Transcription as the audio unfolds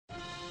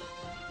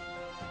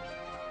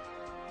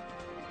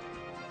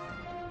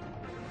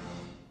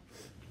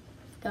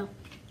Go.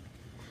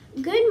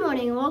 Good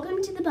morning.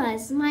 Welcome to The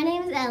Buzz. My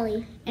name is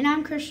Ellie. And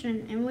I'm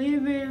Christian, and we will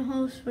be your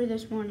hosts for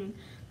this morning.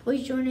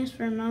 Please join us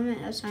for a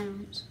moment of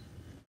silence.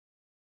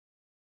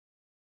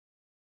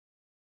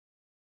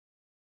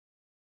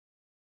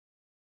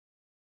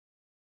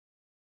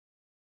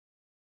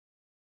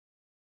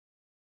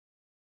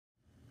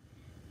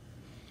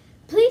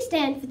 Please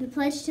stand for the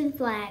pledge to the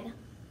flag.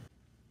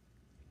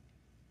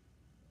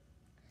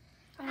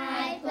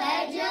 I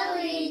pledge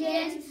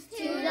allegiance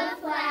to the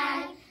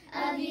flag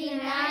of the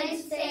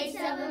United States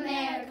of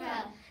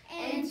America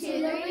and to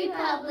the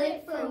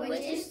republic for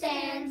which it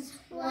stands,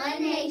 one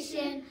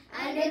nation,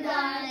 under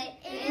God,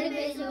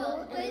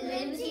 indivisible, with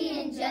liberty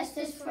and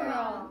justice for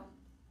all.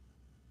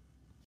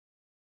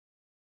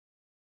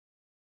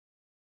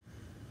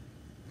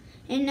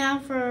 And now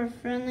for our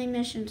friendly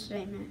mission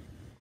statement.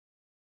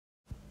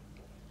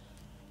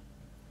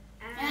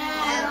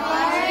 At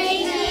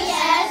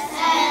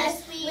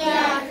RETSS, we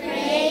are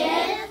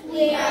creative,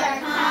 we are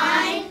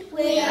kind,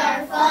 we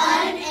are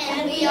fun,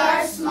 and we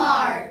are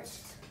smart.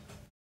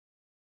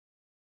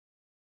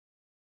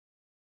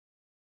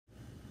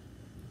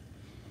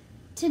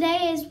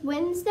 Today is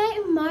Wednesday,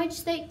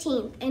 March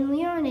 13th, and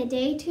we are on a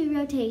day 2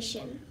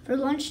 rotation. For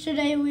lunch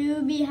today, we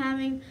will be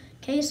having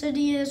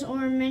quesadillas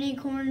or mini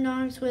corn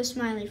dogs with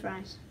smiley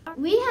fries.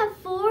 We have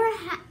 4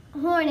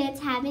 Hornets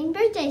having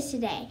birthdays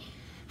today.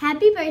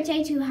 Happy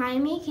birthday to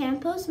Jaime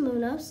Campos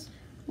Munoz,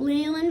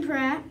 Leland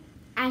Pratt,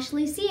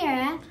 Ashley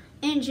Sierra,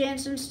 and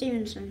Jansen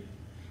Stevenson.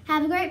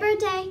 Have a great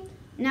birthday.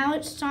 Now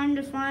it's time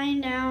to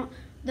find out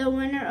the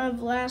winner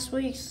of last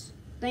week's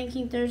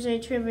Thanking Thursday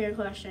trivia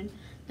question.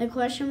 The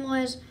question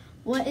was,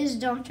 what is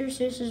Dr.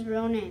 Seuss's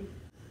real name?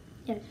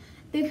 Yes.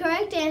 The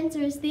correct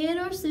answer is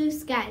Theodore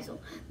Seuss Geisel.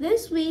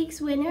 This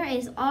week's winner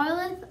is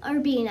Arleth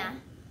Urbina.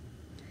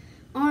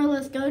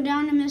 Arleth, go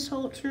down to Miss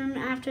Holt's room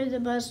after the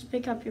bus to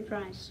pick up your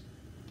prize.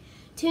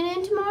 Tune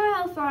in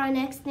tomorrow for our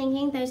next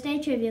Thinking Thursday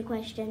trivia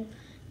question.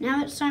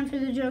 Now it's time for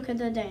the joke of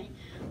the day.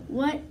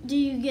 What do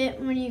you get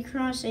when you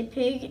cross a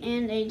pig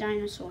and a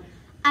dinosaur?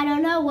 I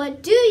don't know.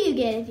 What do you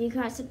get if you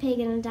cross a pig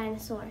and a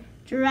dinosaur?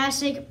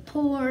 Jurassic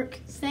Pork.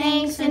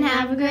 Thanks and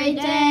have a great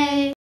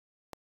day.